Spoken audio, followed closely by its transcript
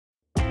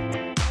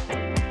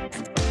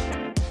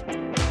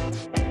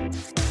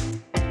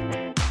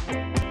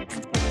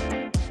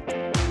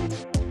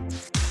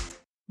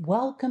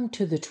Welcome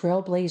to the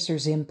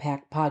Trailblazers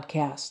Impact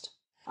Podcast,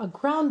 a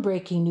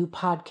groundbreaking new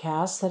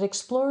podcast that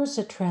explores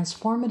the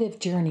transformative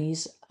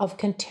journeys of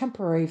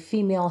contemporary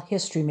female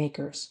history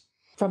makers,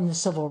 from the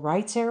civil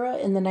rights era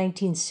in the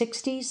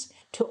 1960s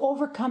to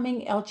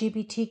overcoming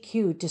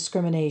LGBTQ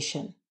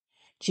discrimination,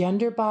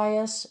 gender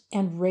bias,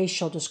 and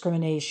racial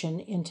discrimination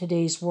in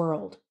today's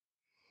world.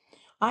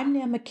 I'm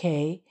Nan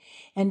McKay,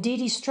 and Dee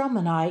Dee Strum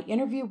and I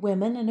interview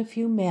women and a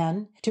few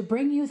men to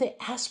bring you the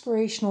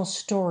aspirational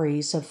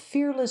stories of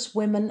fearless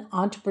women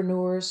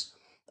entrepreneurs,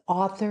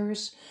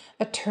 authors,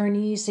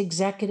 attorneys,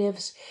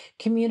 executives,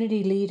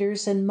 community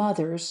leaders, and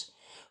mothers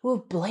who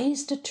have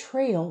blazed a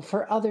trail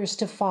for others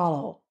to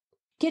follow.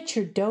 Get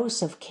your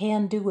dose of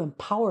can-do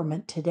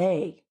empowerment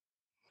today.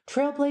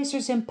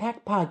 Trailblazers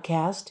Impact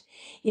Podcast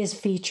is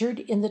featured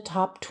in the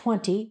top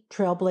 20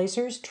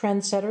 Trailblazers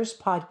Trendsetters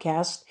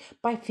podcast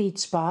by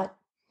FeedSpot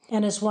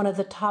and is one of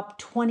the top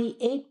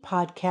 28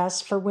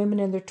 podcasts for women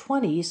in their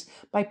 20s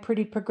by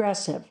Pretty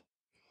Progressive.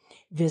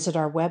 Visit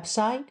our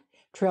website,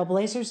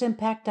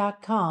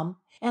 trailblazersimpact.com,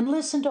 and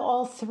listen to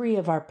all 3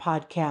 of our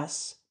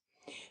podcasts.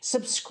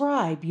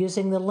 Subscribe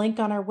using the link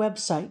on our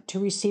website to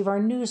receive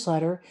our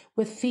newsletter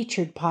with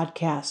featured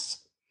podcasts.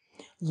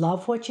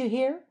 Love what you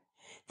hear?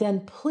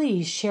 Then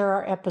please share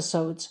our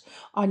episodes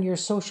on your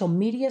social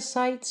media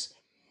sites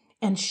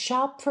and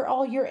shop for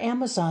all your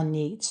Amazon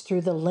needs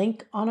through the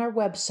link on our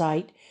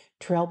website,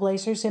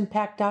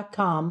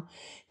 trailblazersimpact.com,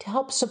 to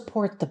help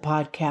support the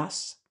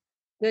podcasts.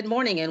 Good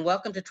morning and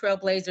welcome to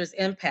Trailblazers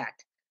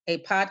Impact, a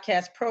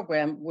podcast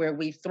program where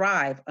we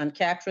thrive on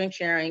capturing,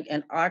 sharing,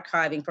 and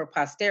archiving for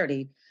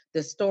posterity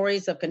the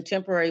stories of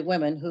contemporary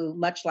women who,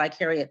 much like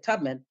Harriet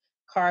Tubman,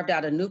 carved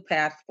out a new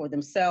path for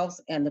themselves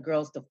and the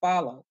girls to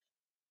follow.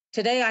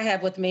 Today, I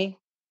have with me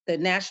the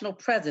national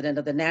president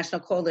of the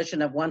National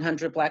Coalition of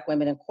 100 Black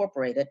Women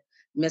Incorporated,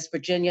 Miss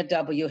Virginia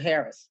W.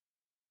 Harris.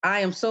 I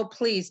am so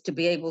pleased to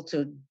be able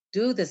to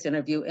do this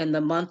interview in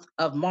the month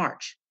of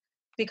March,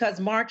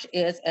 because March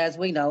is, as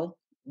we know,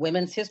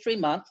 Women's History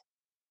Month.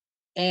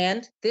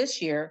 And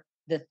this year,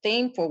 the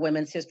theme for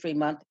Women's History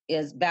Month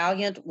is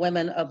Valiant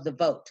Women of the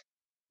Vote.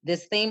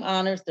 This theme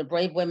honors the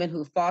brave women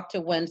who fought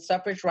to win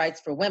suffrage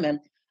rights for women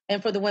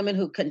and for the women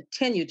who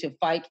continue to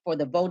fight for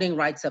the voting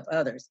rights of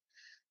others.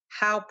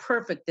 How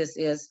perfect this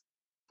is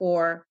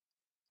for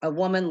a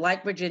woman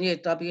like Virginia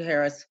W.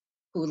 Harris,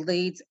 who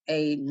leads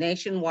a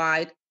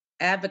nationwide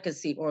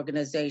advocacy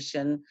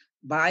organization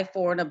by,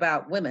 for, and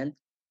about women.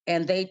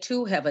 And they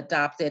too have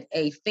adopted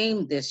a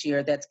theme this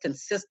year that's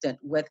consistent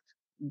with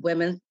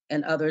women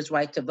and others'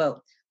 right to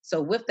vote.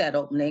 So with that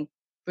opening,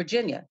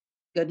 Virginia,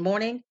 good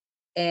morning.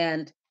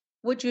 And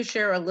would you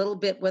share a little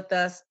bit with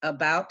us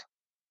about,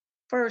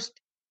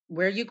 first,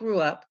 where you grew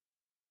up,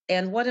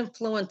 and what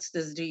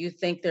influences do you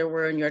think there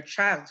were in your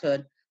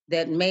childhood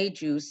that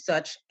made you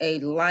such a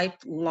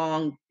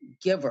lifelong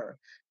giver,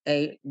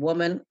 a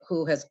woman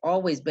who has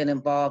always been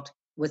involved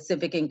with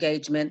civic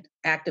engagement,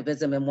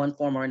 activism in one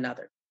form or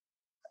another?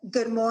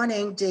 Good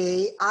morning,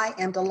 Dee. I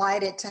am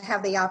delighted to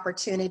have the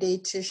opportunity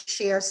to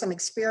share some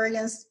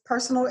experience,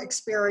 personal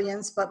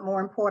experience, but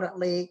more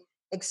importantly,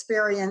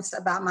 experience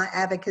about my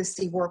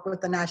advocacy work with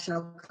the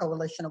National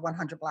Coalition of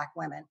 100 Black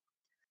Women.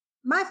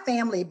 My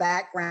family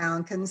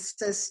background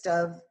consists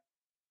of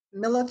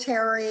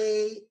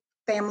military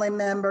family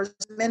members,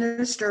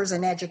 ministers,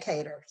 and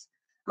educators.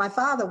 My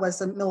father was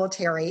a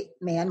military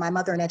man, my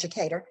mother an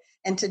educator,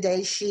 and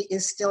today she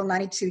is still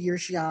 92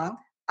 years young.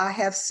 I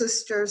have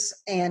sisters,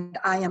 and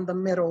I am the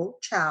middle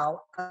child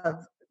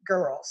of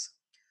girls.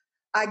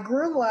 I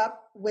grew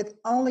up with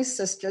only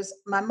sisters.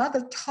 My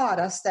mother taught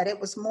us that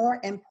it was more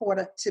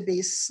important to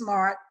be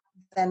smart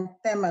than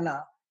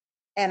feminine.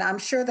 And I'm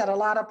sure that a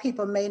lot of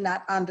people may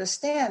not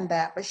understand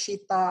that, but she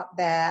thought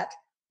that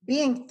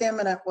being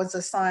feminine was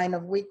a sign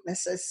of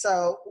weaknesses.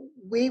 So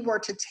we were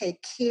to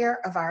take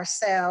care of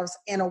ourselves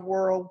in a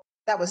world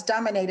that was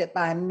dominated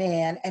by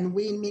men, and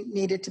we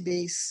needed to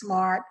be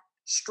smart,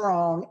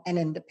 strong, and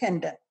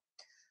independent.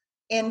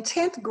 In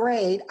 10th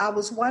grade, I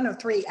was one of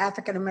 3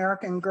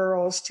 African-American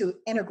girls to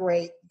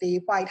integrate the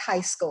white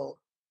high school.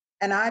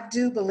 And I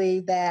do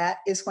believe that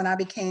is when I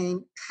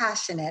became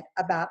passionate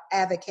about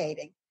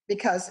advocating,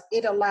 because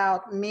it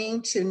allowed me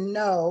to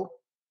know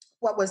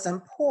what was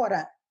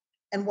important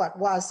and what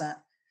wasn't.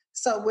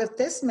 So with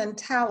this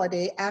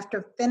mentality,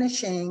 after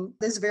finishing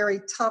this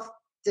very tough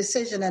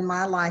decision in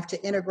my life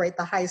to integrate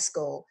the high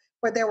school,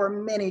 where there were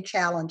many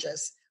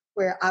challenges,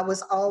 where I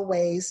was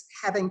always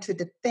having to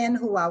defend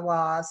who I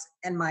was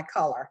and my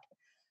color.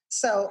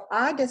 So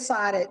I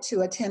decided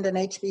to attend an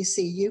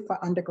HBCU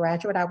for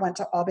undergraduate. I went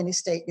to Albany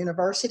State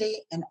University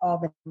in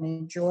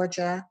Albany,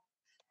 Georgia.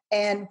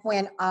 And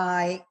when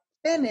I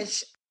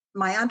finished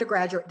my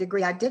undergraduate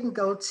degree, I didn't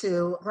go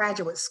to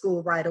graduate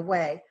school right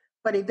away,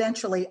 but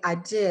eventually I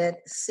did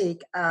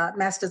seek a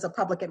Master's of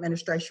Public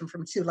Administration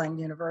from Tulane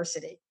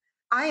University.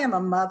 I am a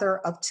mother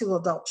of 2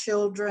 adult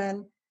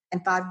children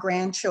and 5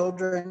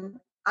 grandchildren.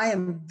 I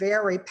am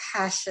very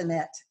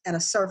passionate and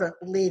a servant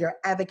leader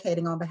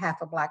advocating on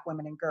behalf of Black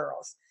women and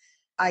girls.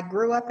 I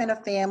grew up in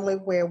a family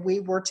where we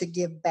were to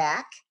give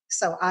back.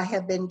 So I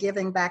have been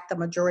giving back the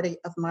majority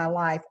of my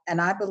life.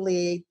 And I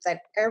believe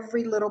that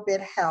every little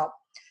bit helps.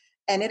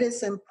 And it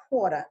is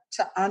important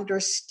to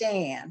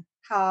understand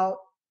how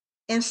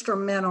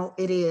instrumental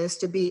it is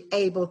to be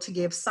able to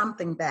give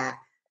something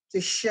back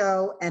to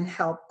show and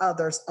help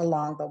others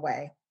along the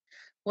way.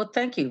 Well,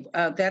 thank you.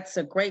 That's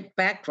a great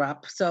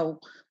backdrop. So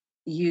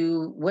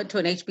you went to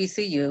an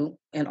HBCU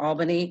in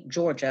Albany,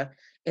 Georgia.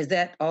 Is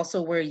that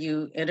also where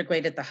you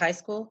integrated the high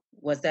school?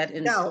 Was that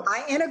in No, Georgia?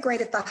 I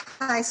integrated the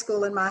high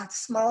school in my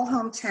small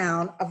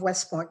hometown of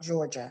West Point,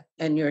 Georgia.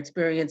 And your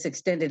experience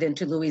extended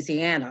into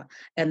Louisiana?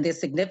 And the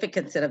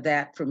significance of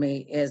that for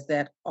me is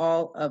that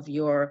all of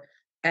your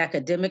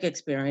academic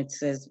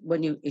experiences,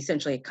 when you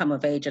essentially come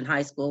of age in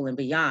high school and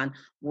beyond,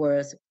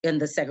 was in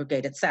the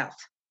segregated South.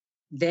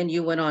 Then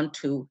you went on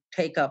to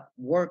take up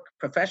work,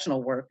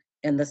 professional work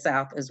in the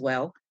South as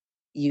well.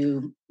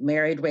 You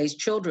married, raised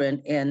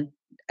children in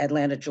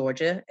Atlanta,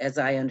 Georgia, as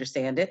I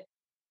understand it.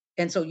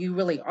 And so you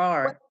really What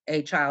are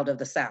a child of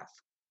the South.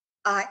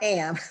 I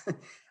am.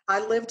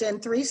 I lived in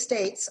 3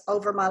 states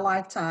over my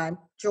lifetime: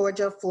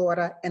 Georgia,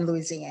 Florida, and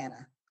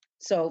Louisiana.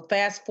 So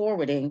fast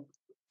forwarding,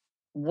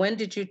 when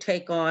did you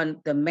take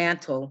on the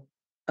mantle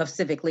of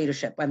civic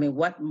leadership? I mean,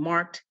 what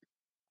marked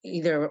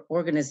either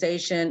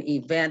organization,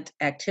 event,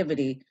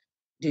 activity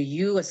do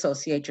you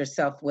associate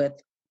yourself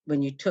with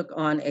when you took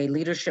on a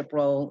leadership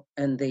role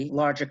in the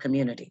larger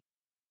community?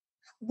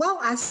 Well,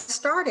 I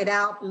started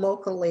out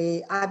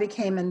locally. I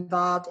became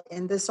involved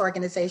in this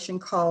organization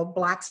called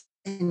Blacks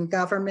in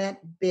Government,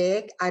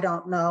 BIG. I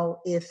don't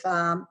know if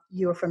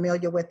you're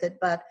familiar with it,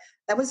 but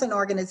that was an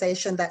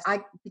organization that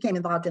I became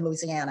involved in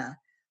Louisiana.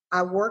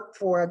 I worked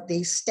for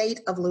the state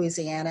of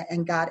Louisiana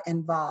and got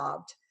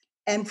involved.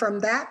 And from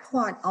that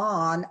point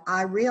on,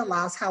 I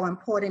realized how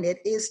important it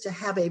is to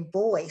have a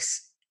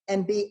voice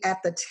and be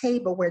at the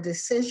table where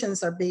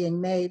decisions are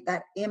being made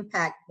that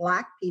impact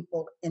Black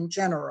people in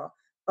general,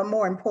 but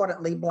more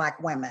importantly,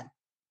 Black women.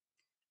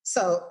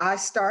 So I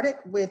started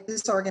with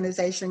this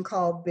organization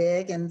called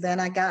BIG, and then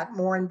I got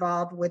more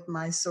involved with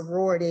my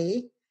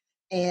sorority.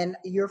 And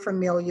you're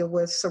familiar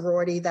with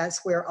sorority,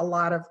 that's where a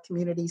lot of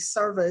community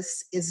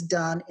service is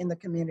done in the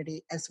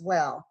community as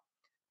well.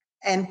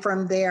 And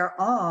from there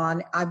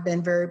on, I've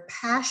been very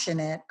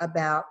passionate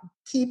about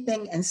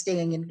keeping and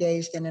staying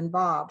engaged and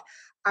involved.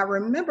 I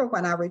remember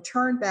when I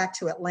returned back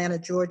to Atlanta,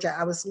 Georgia,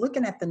 I was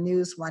looking at the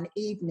news one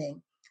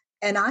evening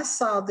and I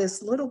saw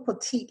this little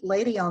petite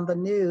lady on the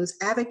news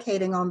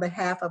advocating on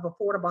behalf of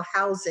affordable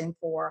housing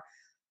for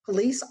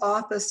police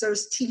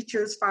officers,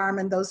 teachers,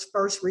 firemen, those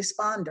first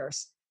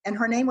responders. And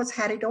her name was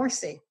Hattie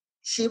Dorsey.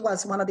 She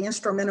was one of the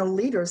instrumental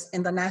leaders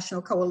in the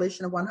National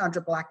Coalition of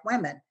 100 Black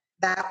Women.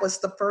 That was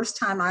the first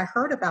time I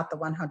heard about the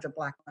 100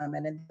 Black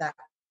women, and that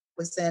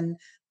was in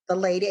the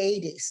late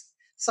 80s.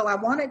 So I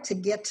wanted to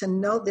get to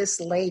know this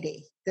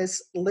lady,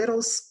 this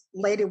little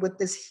lady with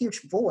this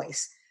huge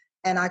voice.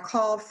 And I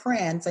called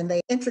friends, and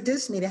they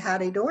introduced me to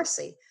Hattie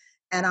Dorsey.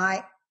 And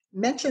I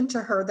mentioned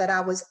to her that I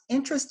was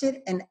interested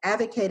in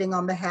advocating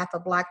on behalf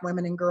of Black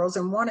women and girls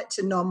and wanted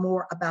to know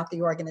more about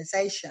the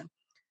organization.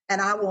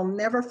 And I will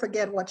never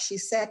forget what she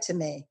said to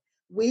me.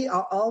 We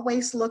are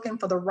always looking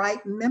for the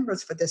right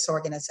members for this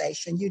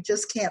organization. You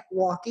just can't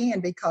walk in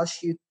because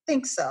you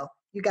think so.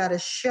 You got to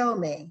show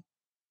me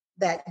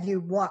that you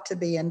want to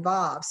be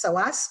involved. So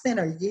I spent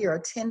a year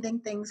attending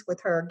things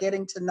with her,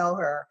 getting to know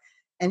her.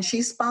 And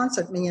she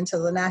sponsored me into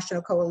the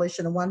National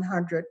Coalition of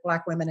 100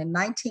 Black Women in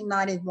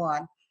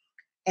 1991.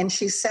 And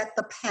she set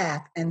the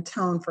path and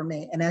tone for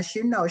me. And as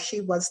you know,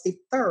 she was the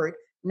third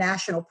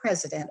national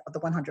president of the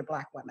 100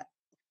 Black Women.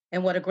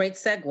 And what a great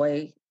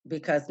segue,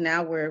 because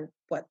now we're,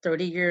 what,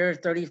 30 years,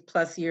 30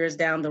 plus years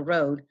down the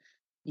road,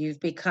 you've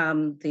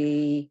become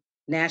the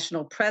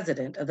national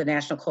president of the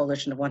National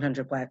Coalition of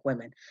 100 Black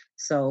Women.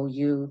 So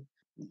you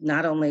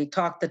not only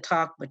talked the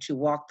talk, but you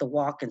walked the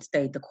walk and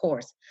stayed the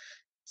course.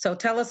 So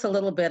tell us a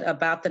little bit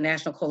about the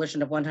National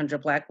Coalition of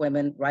 100 Black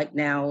Women right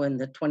now in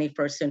the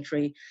 21st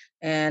century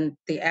and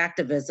the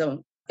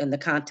activism in the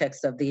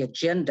context of the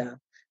agenda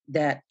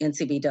that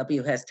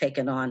NCBW has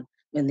taken on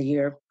in the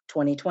year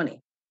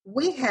 2020.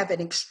 We have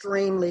an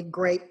extremely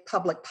great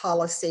public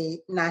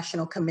policy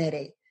national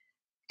committee.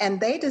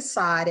 And they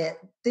decided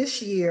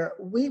this year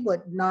we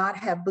would not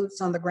have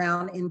boots on the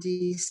ground in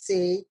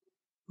DC,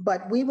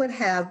 but we would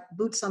have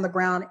boots on the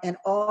ground in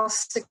all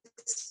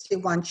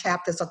 61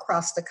 chapters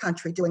across the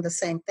country doing the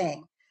same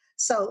thing.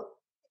 So,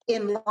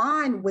 in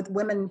line with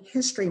Women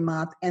History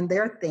Month and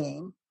their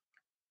theme,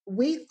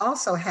 we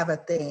also have a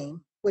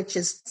theme, which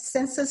is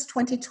Census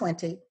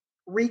 2020,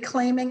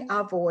 Reclaiming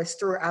Our Voice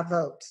Through Our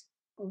Votes.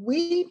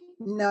 We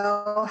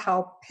know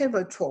how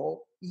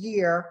pivotal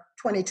year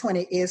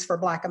 2020 is for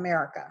Black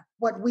America.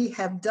 What we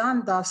have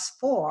done thus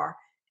far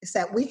is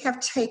that we have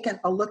taken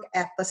a look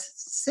at the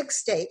 6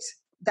 states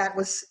that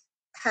was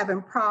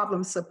having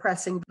problems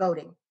suppressing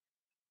voting.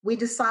 We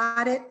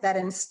decided that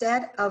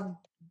instead of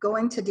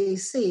going to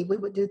DC, we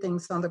would do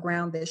things on the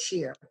ground this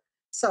year.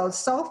 So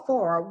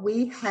far,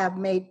 we have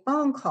made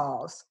phone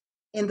calls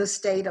in the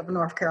state of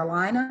North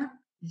Carolina,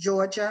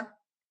 Georgia,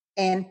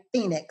 and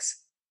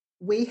Phoenix.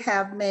 We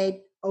have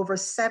made over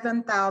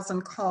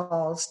 7,000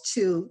 calls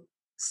to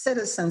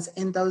citizens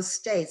in those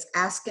states,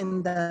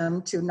 asking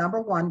them to,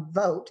 number one,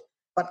 vote,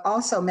 but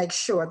also make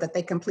sure that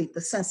they complete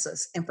the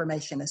census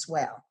information as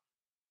well.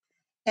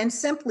 And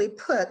simply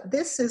put,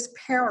 this is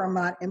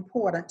paramount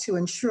important to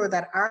ensure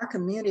that our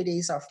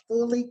communities are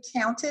fully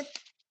counted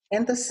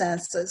in the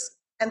census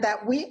and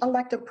that we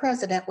elect a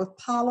president with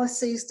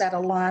policies that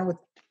align with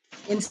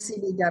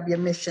NCBW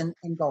mission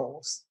and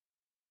goals.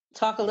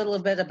 Talk a little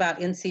bit about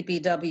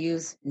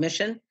NCBW's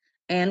mission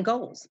and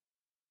goals.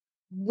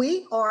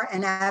 We are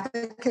an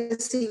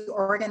advocacy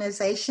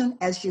organization.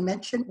 As you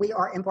mentioned, we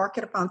are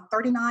embarking upon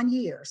 39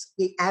 years.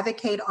 We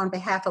advocate on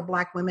behalf of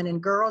Black women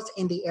and girls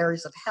in the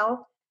areas of health,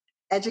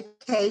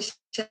 education,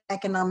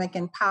 economic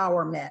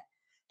empowerment.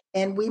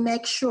 And we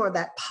make sure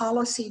that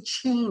policy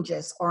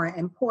changes are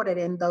imported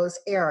in those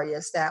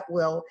areas that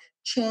will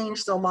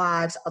change the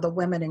lives of the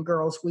women and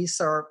girls we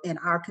serve in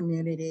our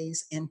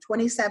communities in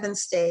 27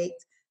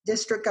 states,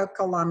 District of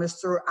Columbia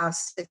through our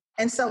state.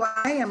 And so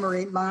I am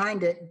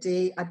reminded,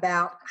 Dee,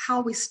 about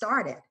how we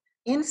started.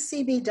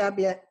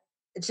 NCBW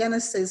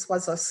Genesis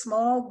was a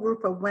small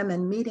group of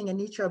women meeting in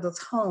each other's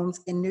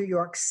homes in New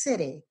York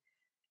City.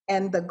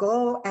 And the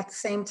goal at the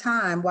same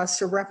time was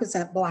to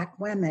represent Black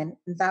women.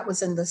 That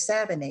was in the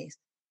 70s.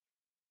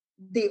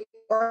 The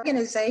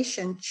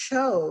organization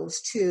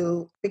chose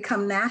to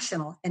become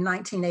national in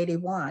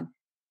 1981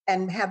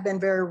 and have been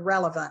very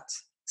relevant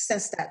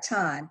since that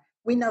time.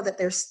 We know that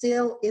there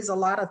still is a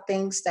lot of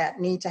things that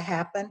need to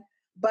happen,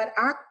 but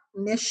our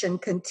mission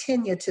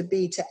continued to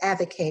be to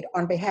advocate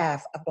on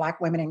behalf of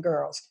Black women and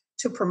girls,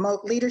 to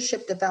promote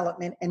leadership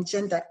development and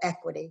gender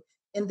equity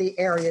in the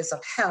areas of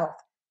health,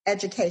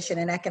 education,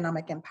 and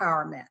economic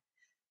empowerment.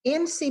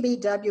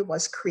 NCBW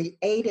was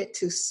created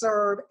to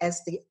serve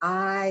as the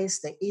eyes,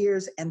 the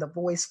ears, and the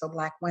voice for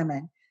Black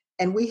women.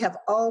 And we have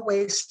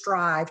always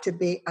strived to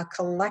be a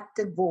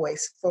collective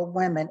voice for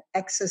women,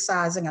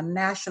 exercising a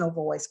national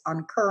voice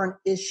on current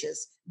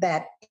issues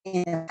that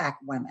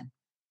impact women.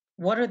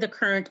 What are the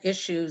current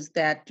issues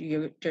that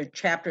your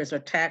chapters are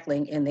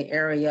tackling in the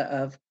area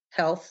of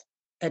health,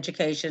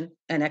 education,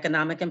 and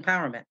economic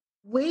empowerment?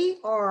 We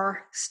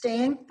are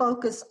staying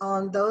focused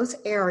on those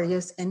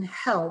areas in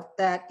health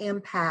that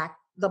impact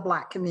the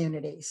Black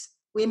communities.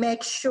 We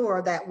make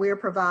sure that we're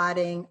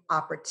providing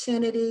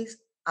opportunities,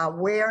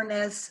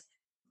 awareness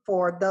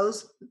for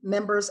those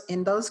members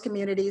in those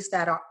communities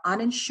that are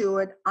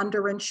uninsured,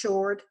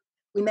 underinsured.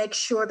 We make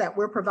sure that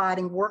we're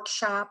providing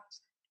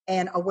workshops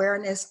and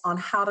awareness on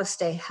how to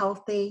stay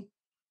healthy.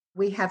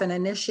 We have an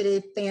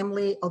initiative,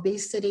 Family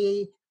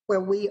Obesity, where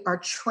we are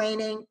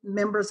training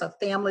members of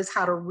families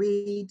how to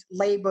read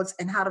labels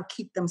and how to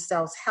keep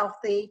themselves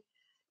healthy.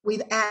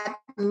 We've added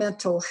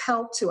mental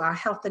health to our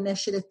health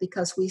initiative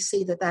because we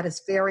see that that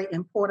is very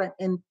important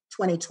in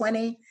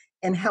 2020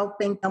 in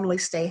helping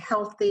families stay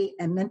healthy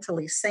and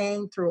mentally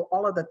sane through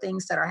all of the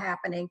things that are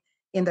happening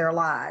in their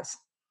lives.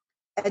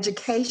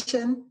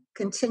 Education,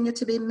 continue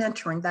to be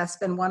mentoring. That's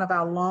been one of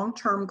our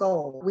long-term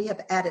goals. We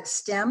have added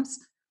STEMs,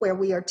 where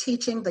we are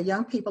teaching the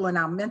young people in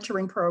our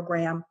mentoring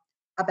program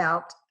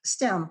about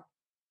STEM,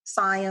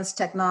 science,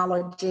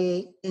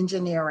 technology,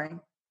 engineering,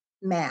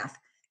 math.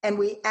 And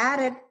we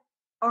added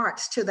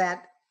arts to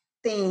that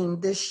theme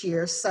this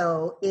year.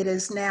 So it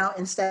is now,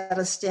 instead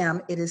of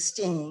STEM, it is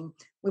STEAM.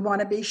 We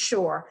want to be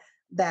sure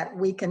that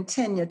we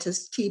continue to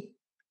keep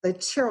the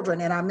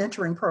children in our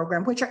mentoring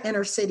program, which are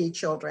inner city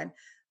children,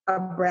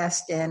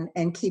 abreast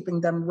and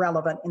keeping them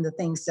relevant in the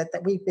things that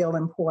we feel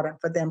important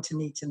for them to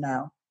need to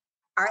know.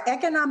 Our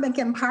economic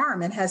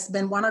empowerment has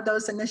been one of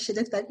those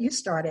initiatives that you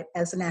started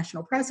as a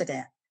national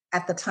president.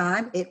 At the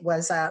time, it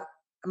was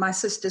My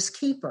Sister's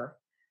Keeper.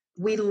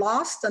 We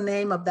lost the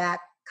name of that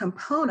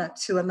component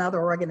to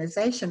another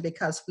organization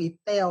because we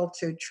failed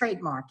to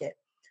trademark it.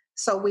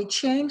 So we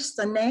changed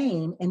the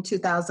name in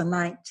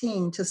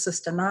 2019 to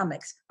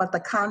Sisternomics, but the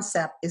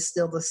concept is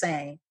still the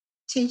same,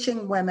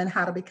 teaching women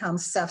how to become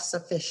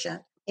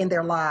self-sufficient in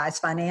their lives,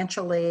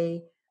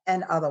 financially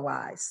and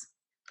otherwise.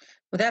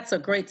 Well, that's a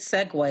great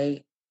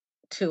segue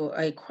to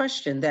a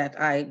question that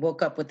I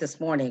woke up with this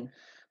morning,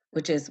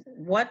 which is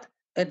what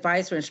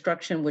advice or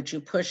instruction would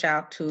you push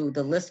out to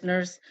the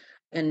listeners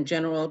in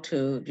general,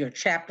 to your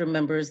chapter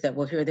members that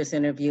will hear this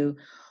interview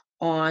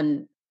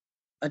on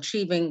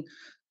achieving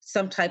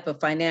some type of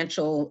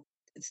financial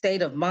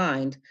state of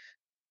mind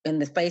in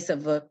the face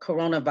of a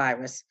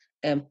coronavirus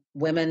and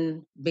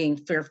women being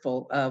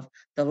fearful of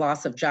the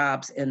loss of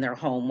jobs in their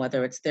home,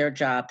 whether it's their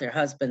job, their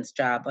husband's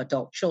job,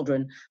 adult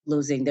children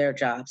losing their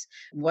jobs?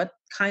 What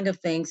kind of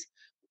things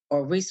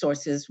or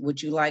resources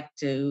would you like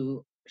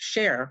to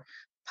share,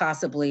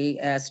 possibly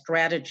as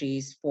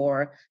strategies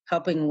for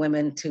helping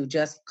women to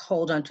just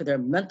hold on to their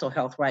mental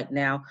health right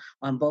now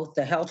on both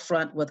the health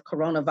front with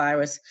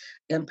coronavirus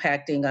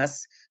impacting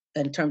us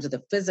in terms of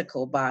the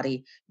physical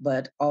body,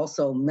 but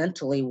also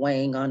mentally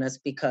weighing on us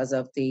because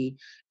of the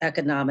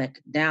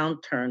economic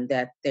downturn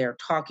that they're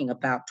talking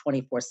about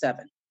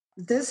 24/7?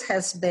 This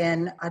has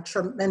been a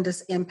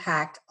tremendous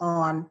impact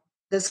on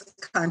this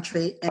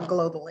country and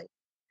globally.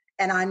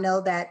 And I know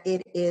that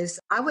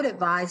I would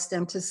advise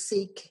them to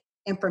seek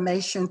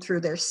information through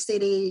their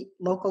city,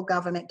 local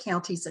government,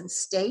 counties, and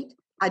state.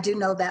 I do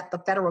know that the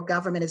federal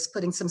government is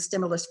putting some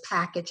stimulus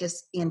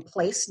packages in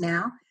place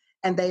now,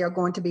 and they are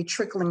going to be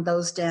trickling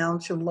those down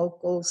to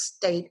local,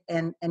 state,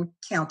 and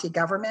county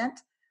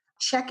government.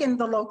 Check in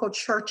the local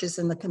churches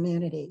in the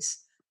communities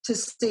to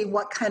see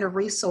what kind of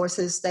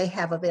resources they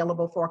have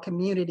available for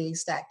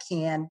communities that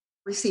can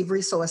receive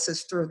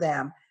resources through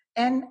them.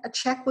 And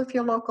check with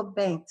your local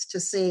banks to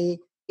see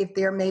if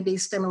there may be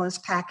stimulus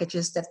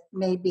packages that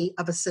may be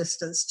of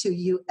assistance to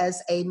you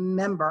as a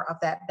member of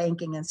that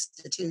banking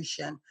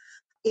institution.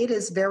 It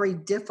is very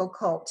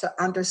difficult to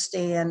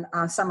understand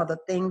some of the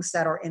things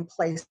that are in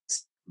place,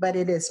 but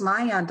it is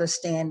my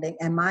understanding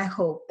and my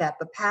hope that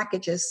the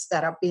packages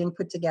that are being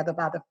put together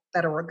by the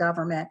federal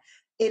government,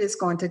 it is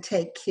going to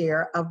take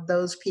care of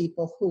those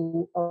people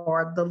who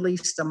are the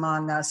least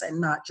among us and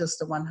not just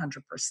the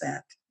 100%,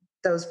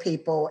 those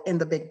people in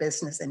the big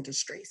business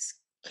industries.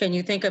 Can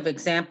you think of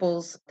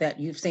examples that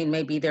you've seen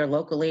maybe there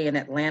locally in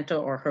Atlanta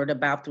or heard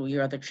about through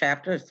your other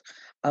chapters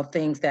of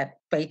things that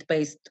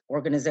faith-based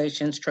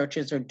organizations,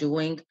 churches are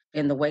doing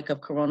in the wake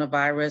of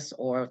coronavirus,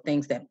 or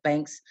things that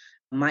banks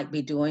might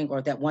be doing,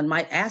 or that one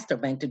might ask their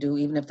bank to do,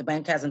 even if the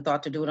bank hasn't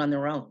thought to do it on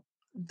their own?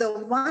 The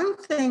one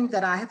thing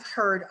that I have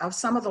heard of,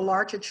 some of the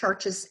larger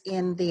churches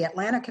in the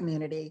Atlanta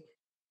community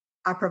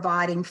are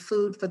providing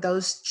food for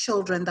those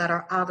children that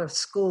are out of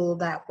school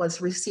that was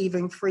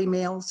receiving free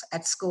meals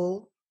at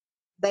school.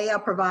 They are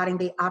providing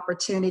the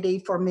opportunity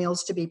for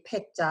meals to be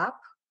picked up,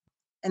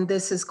 and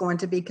this is going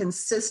to be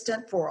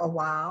consistent for a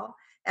while.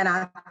 And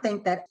I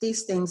think that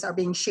these things are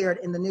being shared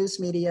in the news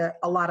media.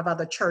 A lot of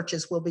other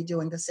churches will be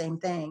doing the same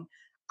thing.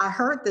 I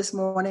heard this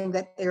morning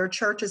that there are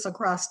churches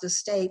across the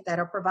state that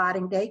are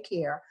providing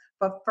daycare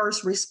for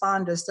first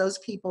responders, those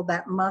people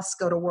that must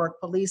go to work,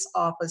 police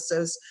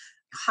officers,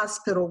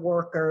 hospital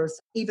workers,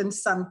 even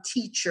some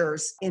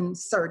teachers in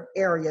certain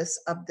areas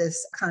of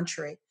this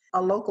country.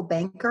 A local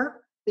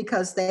banker,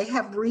 because they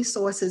have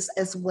resources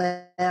as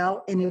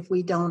well. And if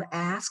we don't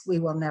ask, we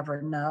will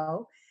never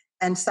know.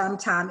 And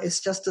sometimes it's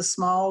just a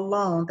small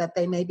loan that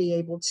they may be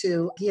able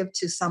to give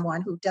to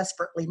someone who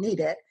desperately need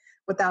it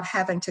without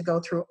having to go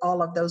through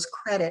all of those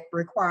credit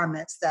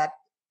requirements that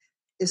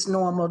is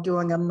normal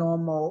during a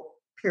normal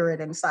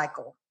period and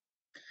cycle.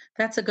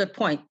 That's a good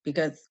point,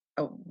 because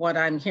what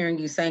I'm hearing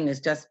you saying is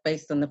just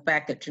based on the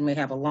fact that you may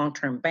have a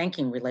long-term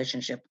banking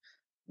relationship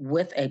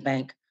with a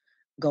bank.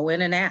 Go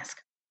in and ask,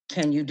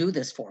 can you do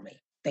this for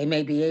me? They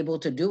may be able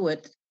to do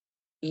it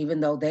even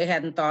though they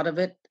hadn't thought of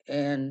it.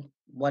 And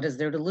what is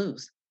there to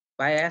lose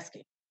by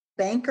asking?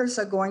 Bankers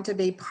are going to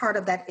be part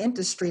of that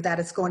industry that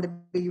is going to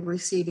be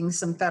receiving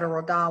some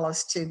federal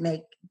dollars to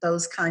make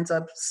those kinds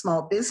of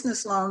small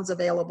business loans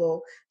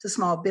available to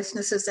small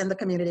businesses in the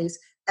communities,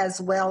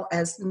 as well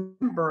as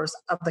members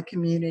of the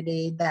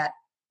community that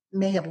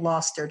may have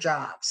lost their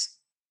jobs.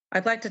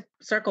 I'd like to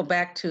circle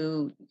back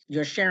to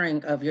your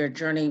sharing of your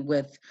journey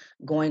with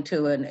going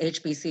to an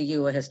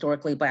HBCU, a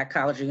historically Black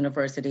college or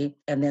university,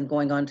 and then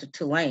going on to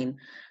Tulane.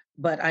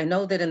 But I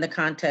know that in the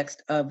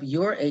context of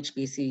your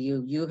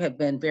HBCU, you have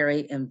been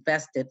very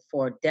invested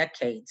for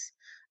decades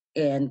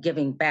in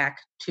giving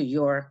back to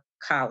your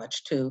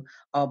college, to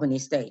Albany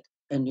State,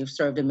 and you've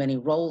served in many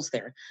roles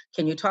there.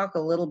 Can you talk a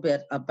little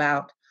bit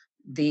about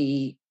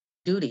the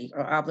duty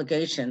or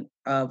obligation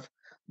of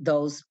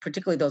those,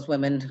 particularly those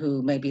women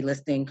who may be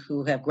listening,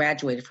 who have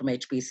graduated from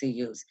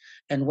HBCUs,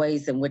 and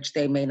ways in which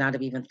they may not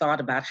have even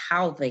thought about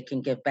how they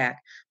can give back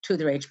to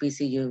their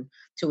HBCU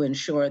to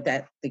ensure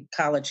that the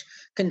college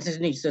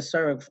continues to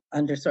serve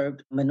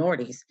underserved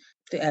minorities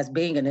as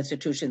being an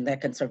institution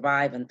that can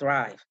survive and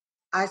thrive?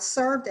 I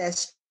served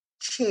as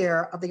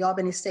chair of the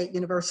Albany State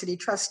University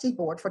Trustee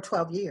Board for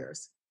 12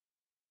 years.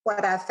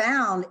 What I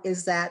found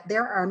is that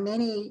there are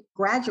many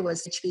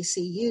graduates at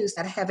HBCUs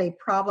that have a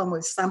problem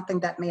with something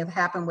that may have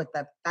happened with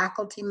a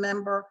faculty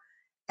member,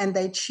 and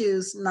they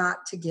choose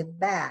not to give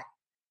back.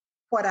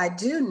 What I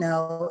do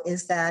know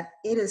is that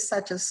it is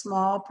such a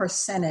small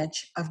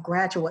percentage of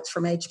graduates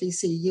from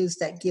HBCUs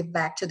that give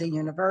back to the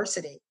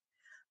university.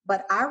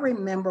 But I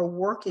remember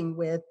working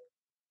with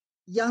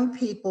young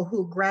people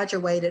who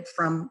graduated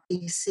from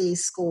BC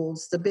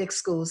schools, the big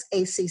schools,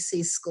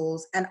 ACC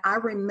schools. And I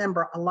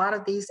remember a lot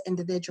of these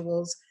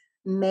individuals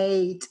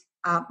made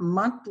a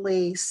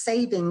monthly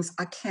savings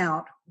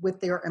account with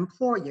their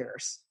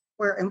employers,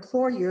 where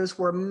employers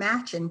were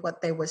matching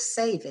what they were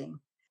saving.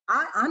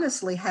 I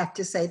honestly have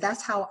to say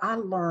that's how I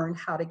learned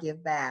how to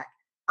give back.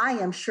 I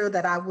am sure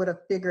that I would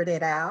have figured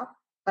it out,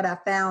 but I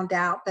found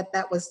out that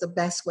that was the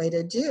best way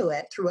to do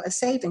it, through a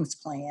savings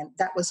plan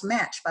that was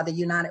matched by the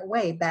United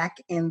Way back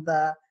in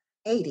the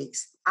 80s.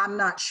 I'm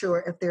not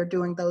sure if they're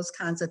doing those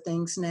kinds of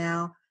things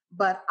now,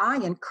 but I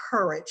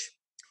encourage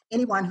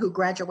anyone who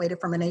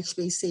graduated from an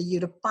HBCU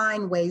to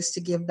find ways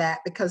to give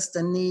back, because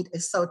the need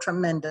is so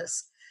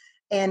tremendous.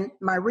 And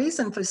my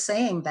reason for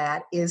saying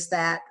that is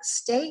that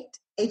state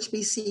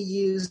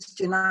HBCUs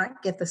do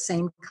not get the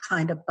same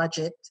kind of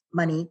budget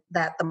money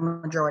that the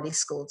majority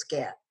schools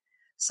get.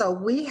 So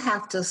we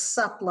have to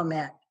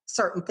supplement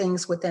certain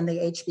things within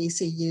the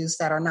HBCUs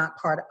that are not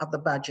part of the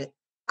budget.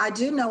 I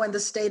do know in the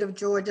state of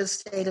Georgia,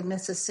 state of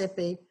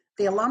Mississippi,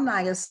 the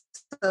alumni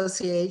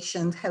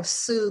associations have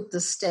sued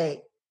the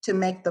state to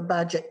make the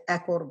budget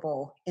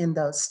equitable in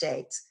those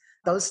states.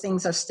 Those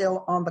things are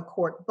still on the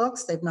court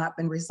books. They've not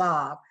been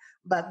resolved.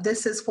 But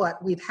this is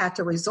what we've had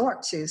to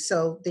resort to.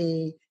 So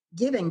the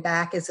giving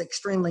back is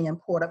extremely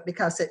important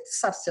because it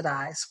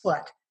subsidizes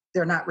what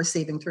they're not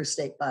receiving through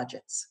state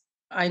budgets.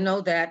 I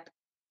know that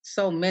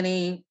so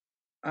many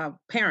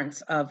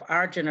parents of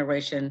our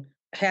generation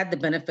had the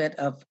benefit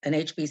of an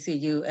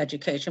HBCU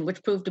education,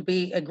 which proved to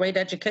be a great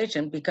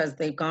education because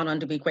they've gone on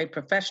to be great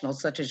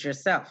professionals such as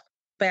yourself.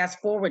 Fast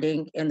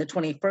forwarding in the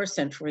 21st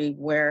century,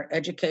 where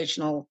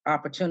educational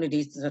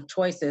opportunities and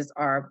choices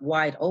are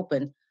wide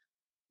open,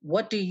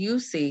 what do you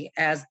see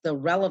as the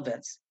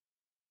relevance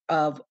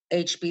of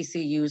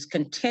HBCUs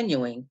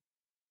continuing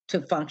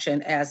to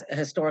function as a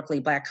historically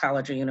Black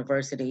college or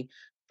university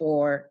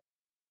for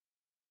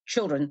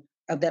children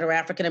that are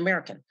African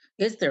American?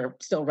 Is there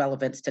still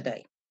relevance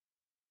today?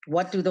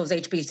 What do those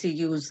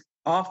HBCUs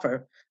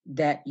offer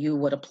that you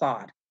would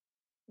applaud?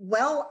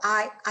 Well,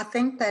 I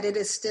think that it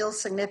is still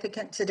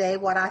significant today,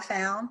 what I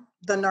found,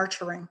 the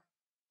nurturing,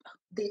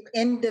 the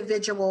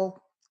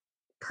individual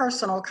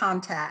personal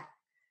contact.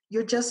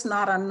 You're just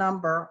not a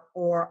number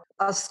or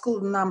a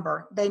school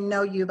number. They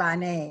know you by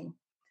name.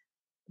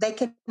 They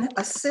can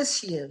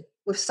assist you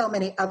with so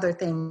many other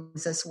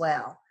things as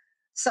well.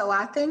 So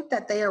I think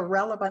that they are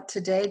relevant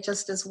today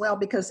just as well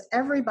because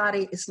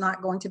everybody is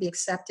not going to be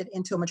accepted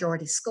into a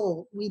majority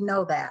school. We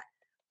know that.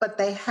 But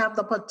they have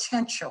the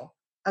potential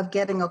of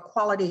getting a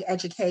quality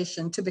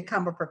education to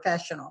become a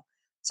professional.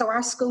 So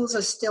our schools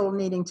are still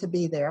needing to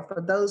be there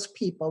for those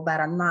people that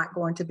are not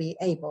going to be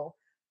able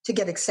to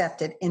get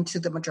accepted into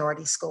the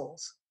majority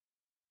schools.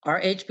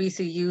 Are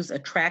HBCUs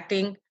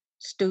attracting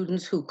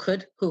students who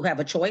have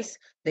a choice?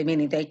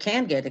 Meaning they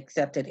can get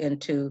accepted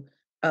into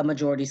a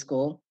majority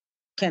school.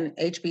 Can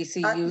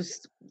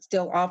HBCUs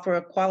still offer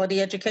a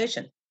quality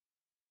education?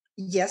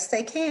 Yes,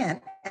 they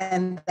can,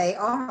 and they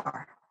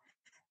are.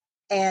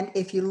 And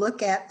if you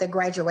look at the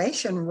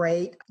graduation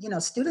rate,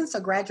 students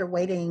are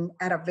graduating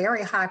at a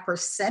very high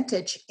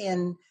percentage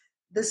in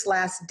this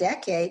last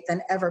decade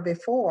than ever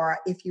before.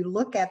 If you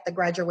look at the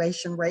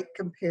graduation rate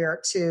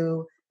compared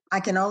to, I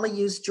can only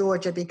use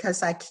Georgia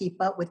because I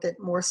keep up with it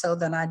more so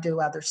than I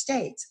do other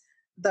states.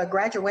 The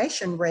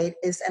graduation rate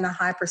is in a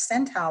high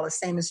percentile, the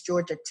same as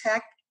Georgia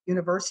Tech,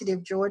 University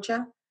of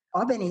Georgia.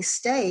 Albany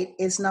State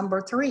is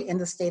number 3 in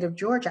the state of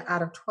Georgia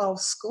out of 12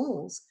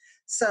 schools.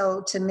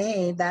 So to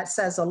me, that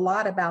says a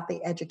lot about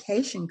the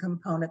education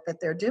component that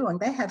they're doing.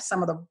 They have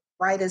some of the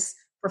brightest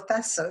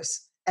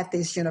professors at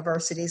these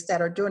universities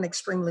that are doing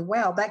extremely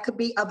well. That could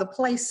be other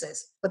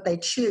places, but they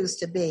choose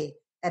to be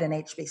at an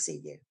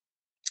HBCU.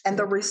 And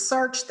the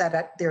research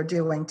that they're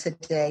doing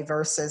today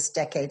versus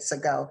decades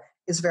ago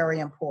is very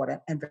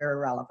important and very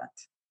relevant.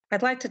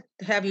 I'd like to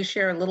have you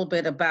share a little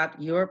bit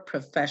about your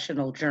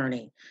professional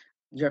journey,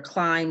 your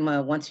climb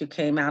once you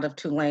came out of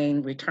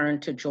Tulane,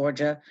 returned to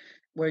Georgia,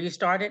 where you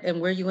started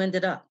and where you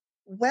ended up.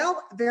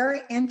 Well,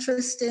 very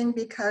interesting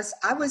because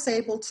I was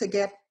able to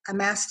get a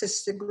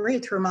master's degree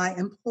through my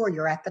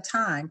employer at the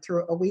time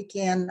through a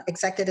weekend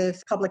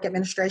executive public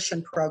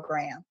administration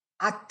program.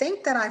 I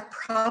think that I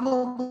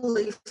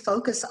probably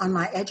focused on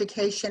my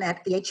education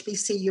at the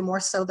HBCU more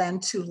so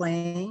than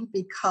Tulane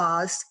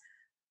because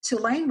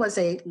Tulane was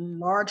a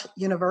large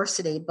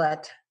university,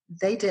 but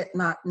they did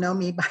not know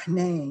me by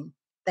name.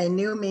 They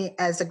knew me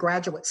as a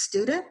graduate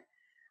student,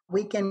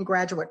 weekend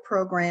graduate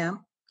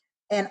program,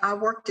 and I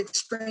worked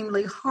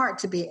extremely hard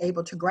to be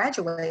able to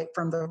graduate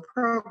from the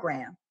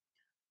program.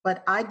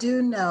 But I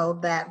do know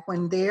that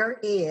when there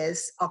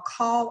is a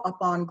call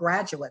upon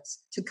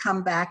graduates to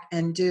come back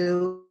and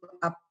do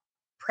a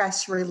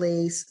press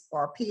release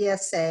or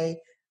PSA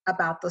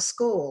about the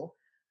school,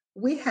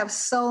 we have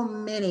so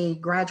many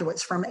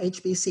graduates from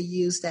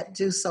HBCUs that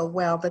do so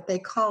well that they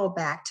call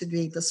back to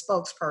be the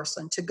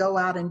spokesperson, to go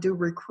out and do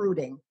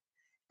recruiting.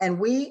 And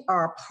we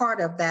are part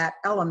of that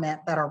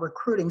element that are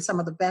recruiting some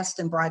of the best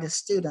and brightest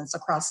students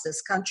across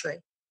this country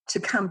to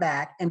come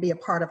back and be a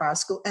part of our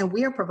school. And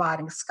we are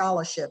providing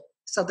scholarship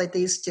so that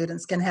these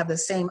students can have the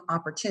same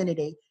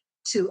opportunity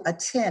to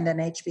attend an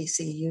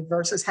HBCU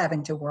versus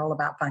having to worry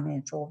about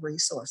financial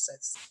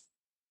resources.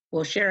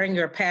 Well, sharing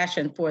your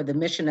passion for the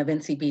mission of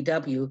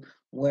NCBW,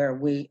 where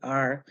we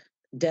are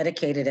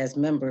dedicated as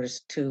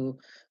members to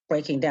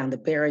breaking down the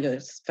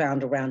barriers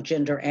found around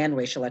gender and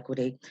racial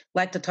equity, I'd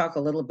like to talk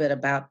a little bit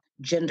about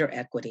gender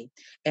equity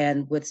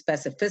and with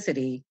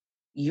specificity,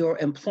 your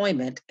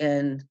employment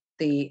in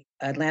the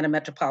Atlanta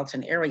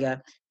metropolitan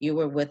area. You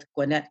were with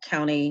Gwinnett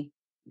County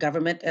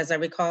government, as I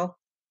recall?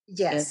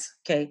 Yes.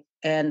 Okay.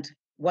 And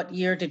what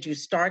year did you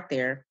start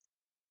there?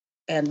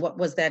 And what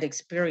was that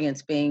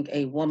experience being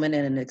a woman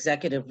in an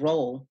executive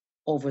role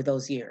over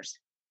those years?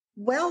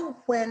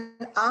 Well, when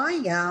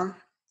I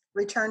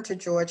returned to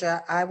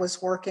Georgia, I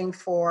was working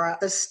for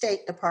the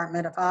State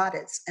Department of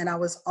Audits, and I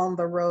was on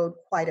the road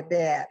quite a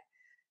bit.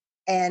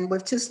 And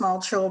with two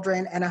small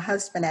children and a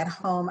husband at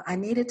home, I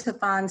needed to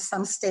find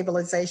some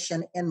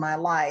stabilization in my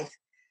life.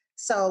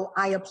 So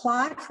I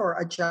applied for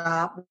a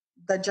job.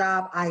 The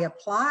job I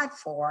applied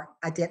for,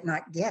 I did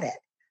not get it.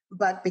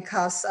 But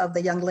because of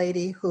the young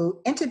lady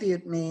who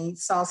interviewed me,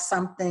 saw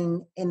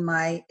something in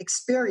my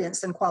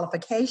experience and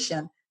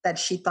qualification that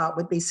she thought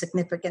would be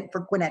significant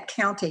for Gwinnett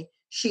County,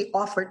 she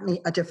offered me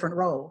a different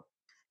role.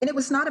 And it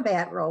was not a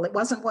bad role. It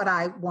wasn't what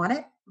I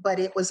wanted, but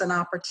it was an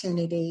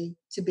opportunity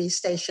to be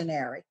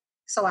stationary.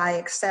 So I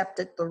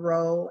accepted the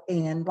role.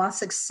 And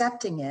once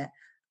accepting it,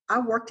 I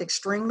worked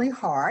extremely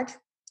hard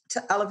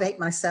to elevate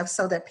myself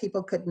so that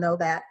people could know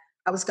that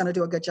I was going to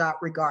do a good job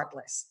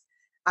regardless.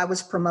 I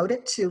was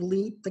promoted to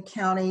lead the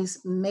county's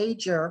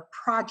major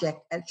project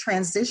at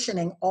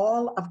transitioning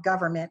all of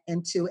government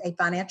into a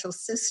financial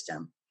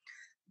system.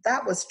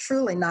 That was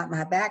truly not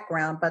my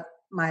background, but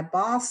my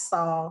boss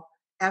saw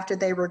after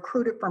they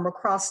recruited from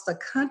across the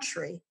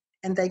country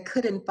and they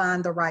couldn't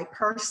find the right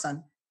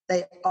person,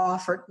 they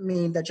offered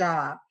me the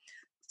job.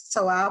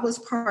 So I was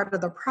part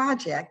of the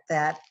project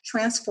that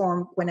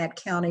transformed Gwinnett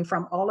County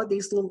from all of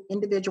these little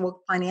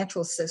individual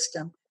financial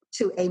systems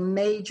to a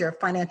major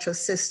financial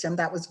system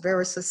that was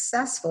very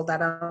successful, that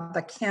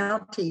the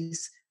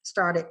counties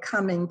started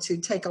coming to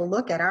take a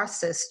look at our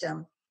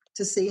system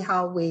to see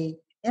how we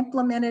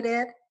implemented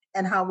it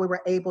and how we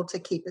were able to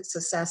keep it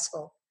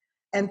successful.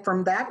 And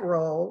from that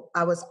role,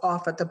 I was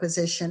offered the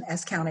position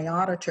as county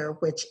auditor,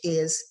 which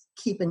is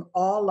keeping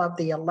all of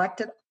the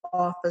elected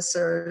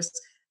officers,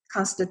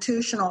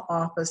 constitutional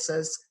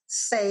officers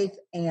safe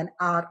and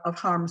out of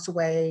harm's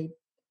way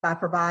by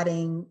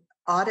providing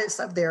audits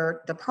of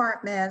their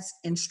departments,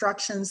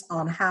 instructions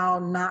on how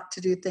not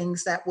to do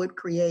things that would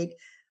create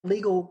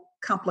legal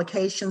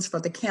complications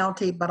for the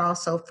county, but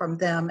also from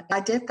them.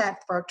 I did that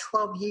for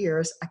 12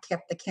 years. I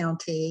kept the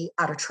county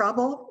out of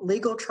trouble,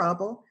 legal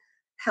trouble,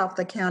 helped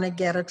the county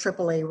get a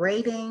AAA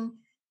rating,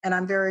 and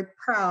I'm very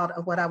proud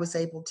of what I was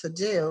able to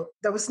do.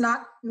 There was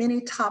not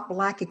many top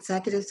Black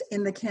executives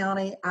in the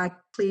county. I'm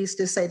pleased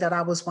to say that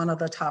I was one of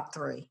the top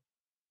 3.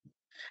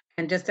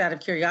 And just out of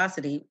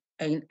curiosity,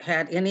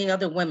 had any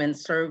other women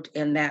served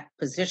in that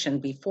position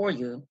before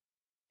you?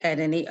 Had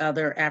any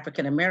other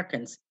African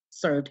Americans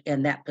served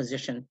in that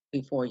position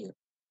before you?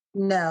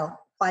 No,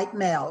 white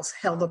males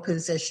held the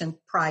position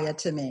prior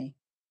to me.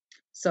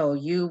 So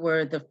you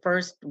were the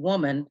first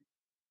woman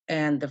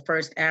and the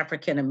first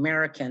African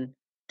American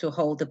to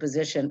hold the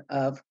position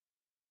of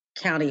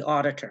county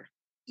auditor.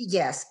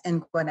 Yes,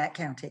 in Gwinnett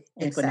County.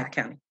 In exactly. Gwinnett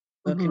County.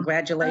 Well, Mhm.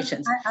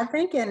 congratulations. I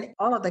think in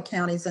all of the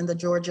counties in the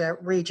Georgia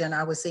region,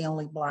 I was the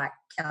only Black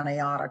county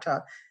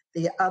auditor.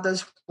 The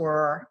others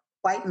were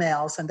white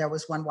males, and there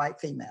was one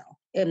white female.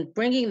 In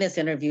bringing this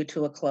interview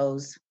to a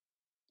close,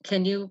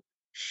 can you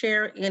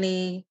share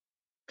any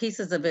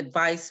pieces of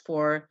advice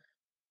for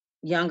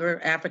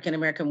younger African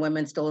American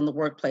women still in the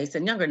workplace?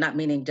 And younger, not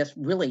meaning just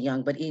really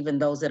young, but even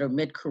those that are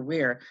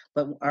mid-career,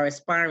 but are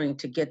aspiring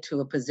to get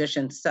to a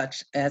position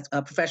such as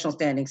a professional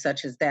standing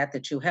such as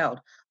that you held.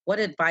 What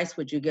advice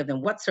would you give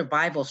them? What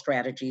survival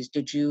strategies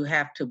did you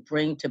have to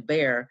bring to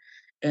bear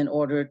in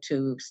order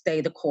to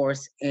stay the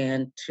course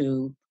and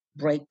to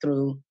break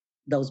through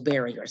those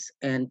barriers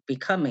and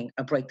becoming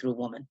a breakthrough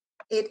woman?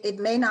 It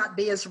may not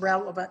be as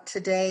relevant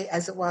today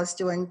as it was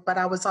doing, but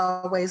I was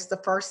always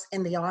the first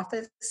in the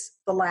office,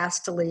 the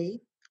last to leave.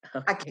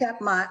 I kept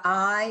my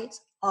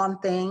eyes on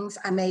things.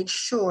 I made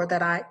sure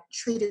that I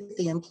treated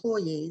the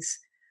employees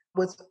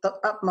with the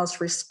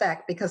utmost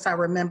respect because I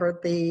remember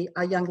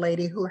a young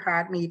lady who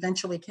hired me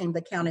eventually became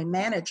the county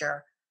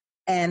manager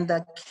and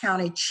the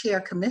county chair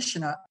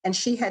commissioner, and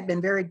she had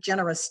been very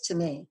generous to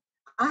me.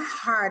 I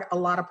hired a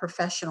lot of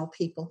professional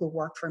people who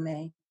worked for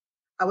me.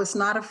 I was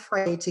not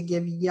afraid to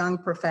give young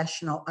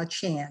professional a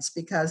chance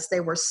because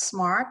they were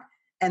smart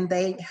and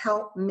they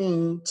helped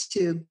me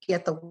to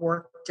get the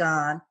work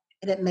done,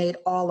 and it made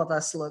all of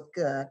us look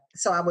good.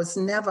 So I was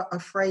never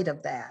afraid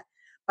of that.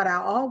 But I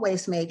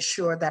always made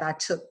sure that I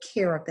took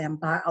care of them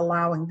by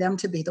allowing them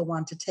to be the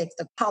one to take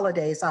the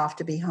holidays off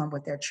to be home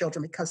with their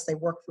children because they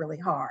worked really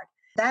hard.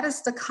 That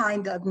is the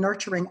kind of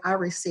nurturing I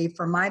received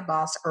from my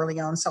boss early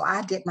on. So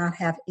I did not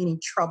have any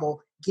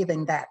trouble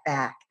giving that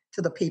back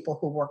to the people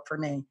who worked for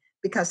me.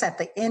 Because at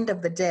the end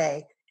of the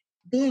day,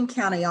 being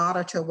county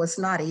auditor was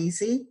not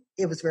easy.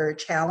 It was very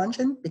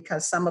challenging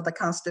because some of the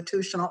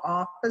constitutional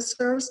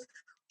officers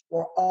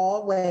were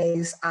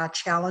always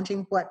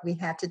challenging what we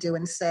had to do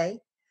and say.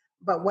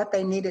 But what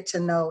they needed to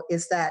know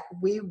is that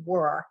we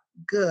were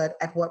good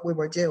at what we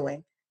were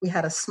doing. We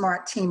had a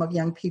smart team of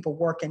young people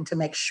working to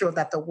make sure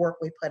that the work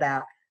we put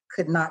out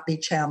could not be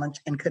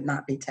challenged and could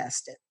not be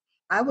tested.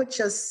 I would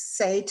just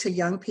say to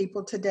young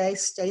people today,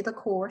 stay the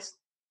course.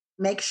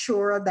 Make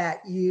sure that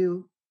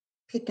you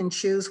pick and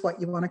choose what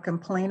you want to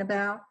complain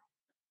about,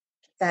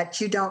 that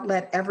you don't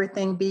let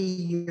everything be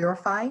your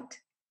fight,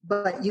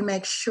 but you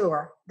make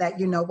sure that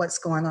you know what's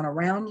going on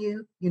around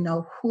you, you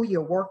know who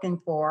you're working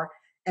for,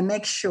 and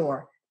make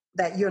sure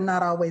that you're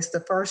not always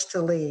the first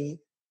to leave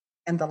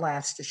and the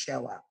last to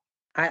show up.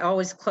 I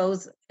always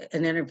close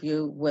an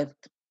interview with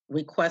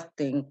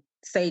requesting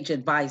sage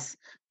advice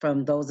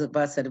from those of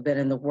us that have been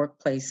in the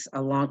workplace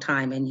a long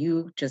time. And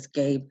you just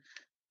gave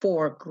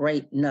 4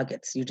 great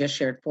nuggets. You just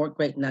shared 4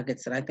 great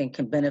nuggets that I think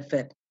can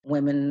benefit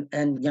women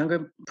and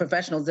younger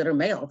professionals that are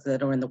males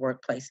that are in the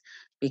workplace,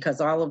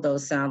 because all of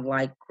those sound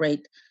like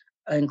great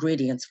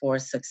ingredients for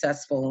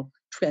successful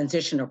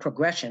transition or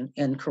progression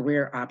in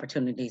career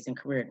opportunities and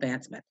career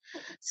advancement.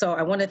 So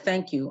I want to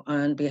thank you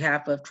on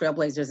behalf of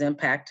Trailblazers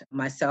Impact,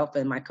 myself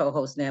and my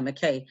co-host Nan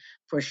McKay,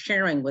 for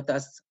sharing with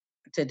us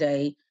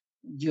today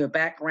your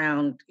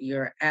background,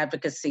 your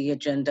advocacy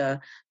agenda,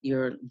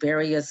 your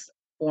various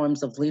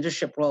forms of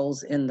leadership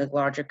roles in the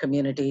larger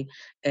community,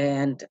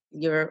 and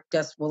your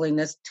just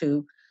willingness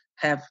to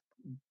have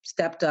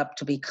stepped up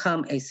to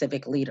become a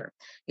civic leader.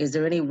 Is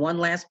there any one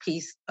last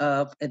piece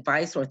of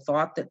advice or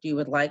thought that you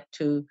would like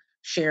to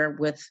share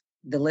with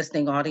the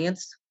listening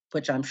audience,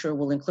 which I'm sure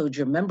will include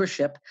your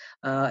membership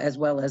as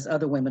well as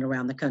other women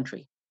around the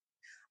country?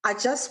 I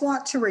just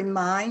want to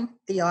remind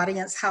the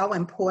audience how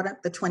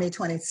important the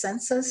 2020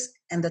 census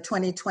and the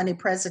 2020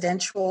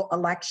 presidential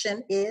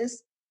election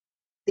is,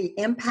 the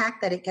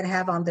impact that it can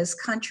have on this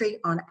country,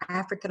 on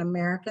African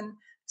American.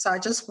 So I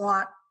just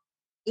want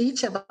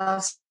each of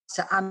us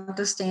to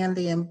understand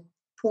the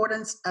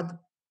importance of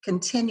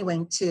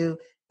continuing to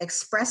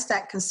express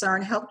that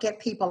concern, help get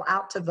people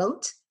out to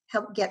vote,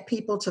 help get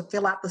people to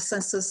fill out the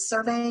census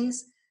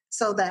surveys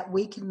so that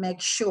we can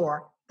make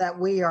sure that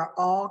we are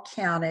all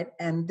counted,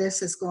 and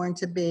this is going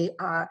to be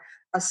a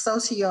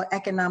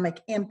socioeconomic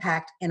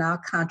impact in our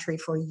country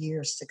for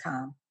years to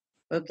come.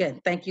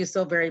 Again, thank you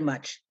so very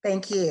much.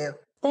 Thank you.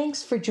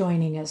 Thanks for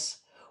joining us.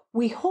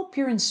 We hope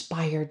you're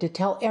inspired to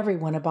tell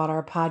everyone about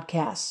our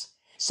podcasts.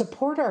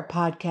 Support our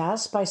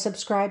podcasts by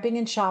subscribing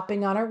and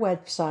shopping on our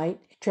website,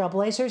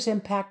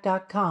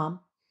 trailblazersimpact.com.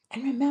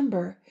 And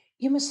remember,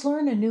 you must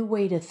learn a new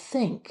way to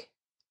think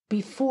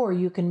before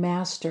you can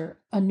master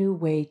a new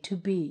way to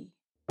be.